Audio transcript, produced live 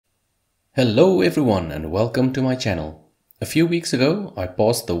Hello everyone and welcome to my channel. A few weeks ago I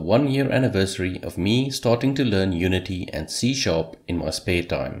passed the 1-year anniversary of me starting to learn Unity and C# in my spare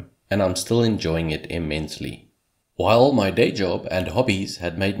time, and I'm still enjoying it immensely. While my day job and hobbies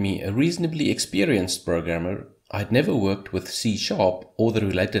had made me a reasonably experienced programmer, I'd never worked with C# or the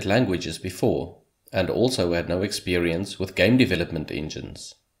related languages before, and also had no experience with game development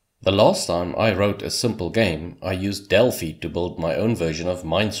engines. The last time I wrote a simple game, I used Delphi to build my own version of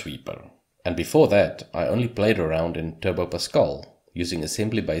Minesweeper. And before that, I only played around in Turbo Pascal, using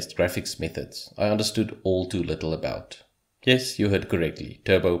assembly-based graphics methods I understood all too little about. Yes, you heard correctly,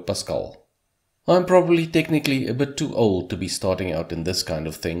 Turbo Pascal. I'm probably technically a bit too old to be starting out in this kind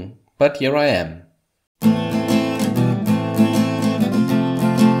of thing, but here I am.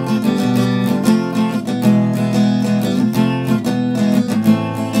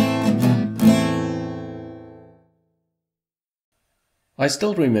 I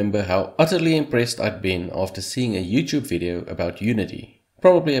still remember how utterly impressed I'd been after seeing a YouTube video about Unity,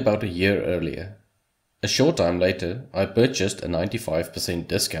 probably about a year earlier. A short time later, I purchased a 95%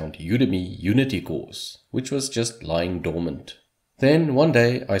 discount Udemy Unity course, which was just lying dormant. Then one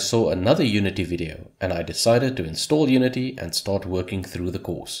day I saw another Unity video and I decided to install Unity and start working through the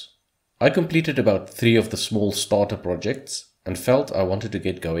course. I completed about 3 of the small starter projects and felt I wanted to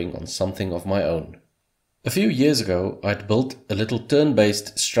get going on something of my own. A few years ago, I'd built a little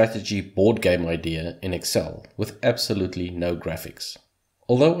turn-based strategy board game idea in Excel with absolutely no graphics,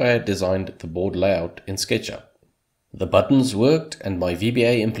 although I had designed the board layout in SketchUp. The buttons worked and my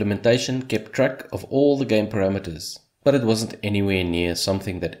VBA implementation kept track of all the game parameters, but it wasn't anywhere near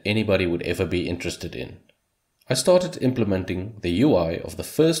something that anybody would ever be interested in. I started implementing the UI of the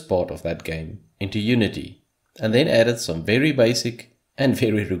first part of that game into Unity, and then added some very basic and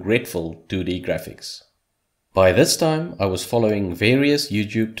very regretful 2D graphics. By this time, I was following various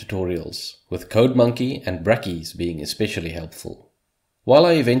YouTube tutorials, with Code Monkey and Brackeys being especially helpful. While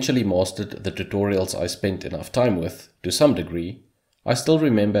I eventually mastered the tutorials I spent enough time with, to some degree, I still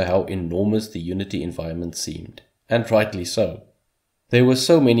remember how enormous the Unity environment seemed, and rightly so. There were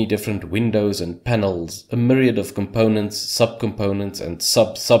so many different windows and panels, a myriad of components, subcomponents and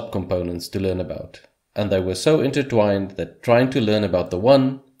sub-subcomponents to learn about, and they were so intertwined that trying to learn about the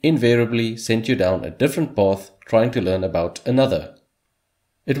one invariably sent you down a different path trying to learn about another.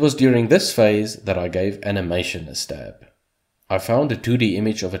 It was during this phase that I gave animation a stab. I found a 2D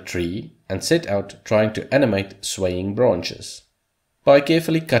image of a tree and set out trying to animate swaying branches. By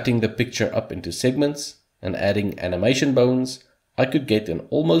carefully cutting the picture up into segments and adding animation bones, I could get an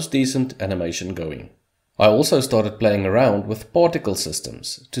almost decent animation going. I also started playing around with particle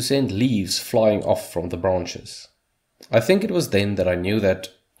systems to send leaves flying off from the branches. I think it was then that I knew that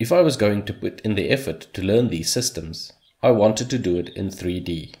if I was going to put in the effort to learn these systems, I wanted to do it in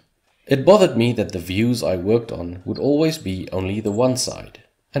 3D. It bothered me that the views I worked on would always be only the one side,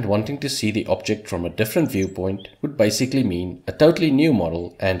 and wanting to see the object from a different viewpoint would basically mean a totally new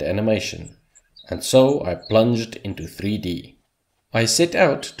model and animation. And so I plunged into 3D. I set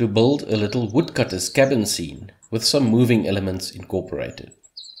out to build a little woodcutter's cabin scene with some moving elements incorporated.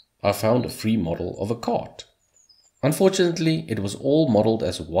 I found a free model of a cart. Unfortunately, it was all modeled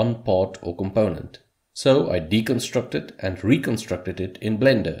as one part or component, so I deconstructed and reconstructed it in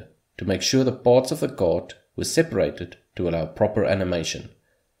Blender to make sure the parts of the cart were separated to allow proper animation,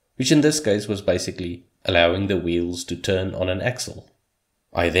 which in this case was basically allowing the wheels to turn on an axle.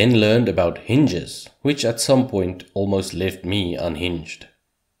 I then learned about hinges, which at some point almost left me unhinged.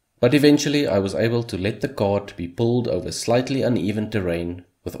 But eventually I was able to let the cart be pulled over slightly uneven terrain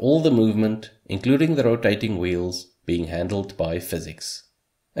with all the movement, including the rotating wheels, being handled by physics.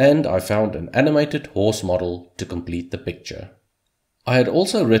 And I found an animated horse model to complete the picture. I had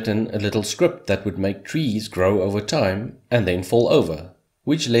also written a little script that would make trees grow over time and then fall over,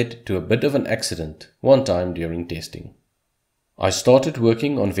 which led to a bit of an accident one time during testing. I started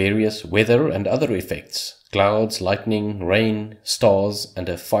working on various weather and other effects, clouds, lightning, rain, stars, and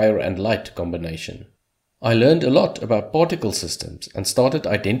a fire and light combination. I learned a lot about particle systems and started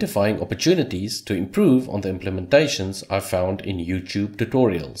identifying opportunities to improve on the implementations I found in YouTube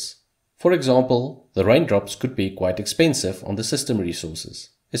tutorials. For example, the raindrops could be quite expensive on the system resources,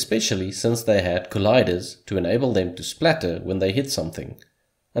 especially since they had colliders to enable them to splatter when they hit something,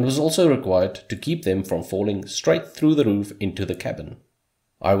 and was also required to keep them from falling straight through the roof into the cabin.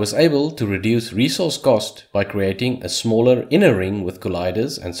 I was able to reduce resource cost by creating a smaller inner ring with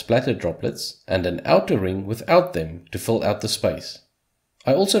colliders and splatter droplets and an outer ring without them to fill out the space.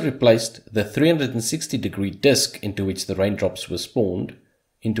 I also replaced the 360-degree disk into which the raindrops were spawned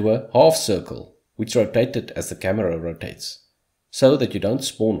into a half circle, which rotated as the camera rotates, so that you don't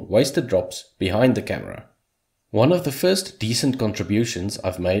spawn wasted drops behind the camera. One of the first decent contributions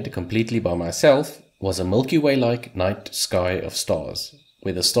I've made completely by myself was a Milky Way-like night sky of stars,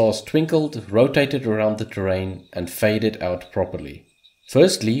 where the stars twinkled, rotated around the terrain and faded out properly.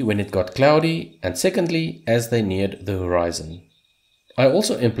 Firstly, when it got cloudy, and secondly, as they neared the horizon. I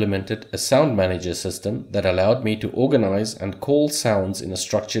also implemented a sound manager system that allowed me to organize and call sounds in a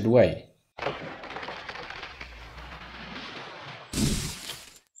structured way.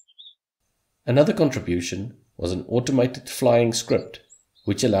 Another contribution was an automated flying script,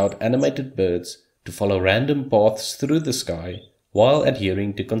 which allowed animated birds to follow random paths through the sky while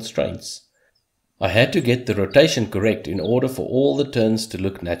adhering to constraints. I had to get the rotation correct in order for all the turns to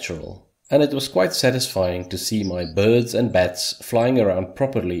look natural, and it was quite satisfying to see my birds and bats flying around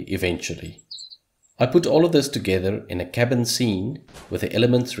properly eventually. I put all of this together in a cabin scene with the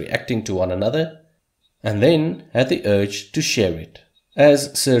elements reacting to one another, and then had the urge to share it.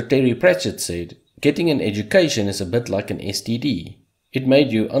 As Sir Terry Pratchett said, getting an education is a bit like an STD. It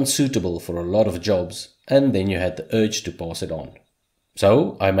made you unsuitable for a lot of jobs, and then you had the urge to pass it on.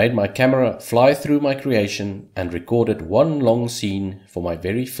 So I made my camera fly through my creation and recorded one long scene for my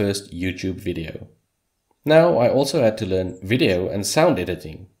very first YouTube video. Now I also had to learn video and sound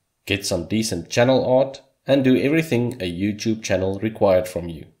editing, get some decent channel art, and do everything a YouTube channel required from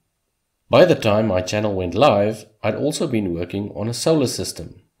you. By the time my channel went live, I'd also been working on a solar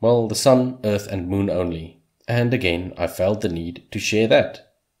system, well, the Sun, Earth and Moon only, and again I felt the need to share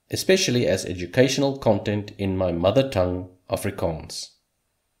that, especially as educational content in my mother tongue, Afrikaans.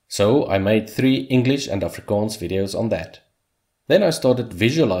 So I made 3 English and Afrikaans videos on that. Then I started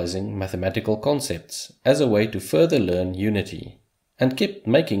visualizing mathematical concepts as a way to further learn Unity, and kept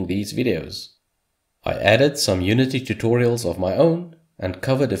making these videos. I added some Unity tutorials of my own and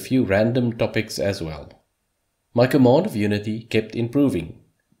covered a few random topics as well. My command of Unity kept improving.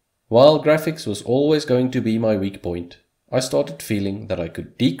 While graphics was always going to be my weak point, I started feeling that I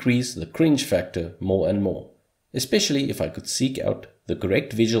could decrease the cringe factor more and more, especially if I could seek out the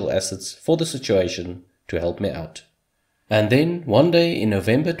correct visual assets for the situation to help me out. And then one day in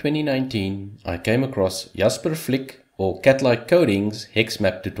November 2019, I came across Jasper Flick or Cat-like Coding's hex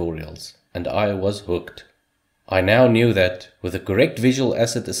map tutorials, and I was hooked. I now knew that, with the correct visual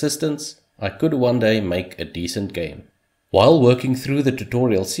asset assistance, I could one day make a decent game. While working through the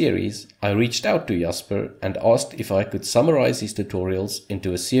tutorial series, I reached out to Jasper and asked if I could summarize his tutorials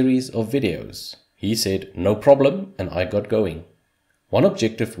into a series of videos. He said no problem, and I got going. One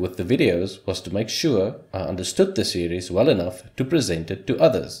objective with the videos was to make sure I understood the series well enough to present it to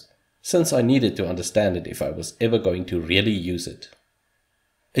others, since I needed to understand it if I was ever going to really use it.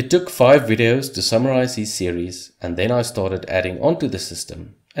 It took 5 videos to summarize his series, and then I started adding onto the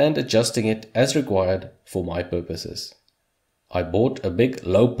system and adjusting it as required for my purposes. I bought a big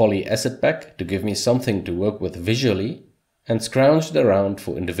low poly asset pack to give me something to work with visually, and scrounged around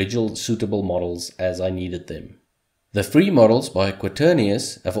for individual suitable models as I needed them. The free models by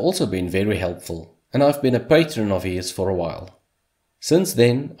Quaternius have also been very helpful, and I've been a patron of his for a while. Since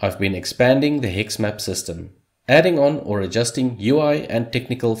then, I've been expanding the hex map system, adding on or adjusting UI and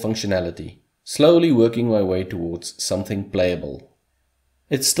technical functionality, slowly working my way towards something playable.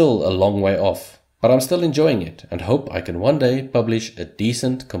 It's still a long way off, but I'm still enjoying it and hope I can one day publish a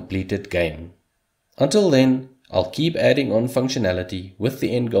decent completed game. Until then, I'll keep adding on functionality with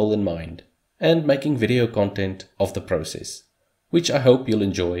the end goal in mind, and making video content of the process, which I hope you'll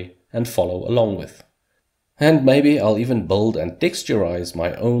enjoy and follow along with. And maybe I'll even build and texturize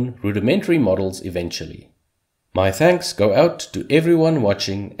my own rudimentary models eventually. My thanks go out to everyone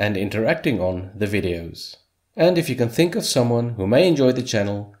watching and interacting on the videos. And if you can think of someone who may enjoy the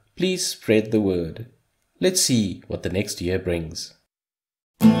channel, please spread the word. Let's see what the next year brings.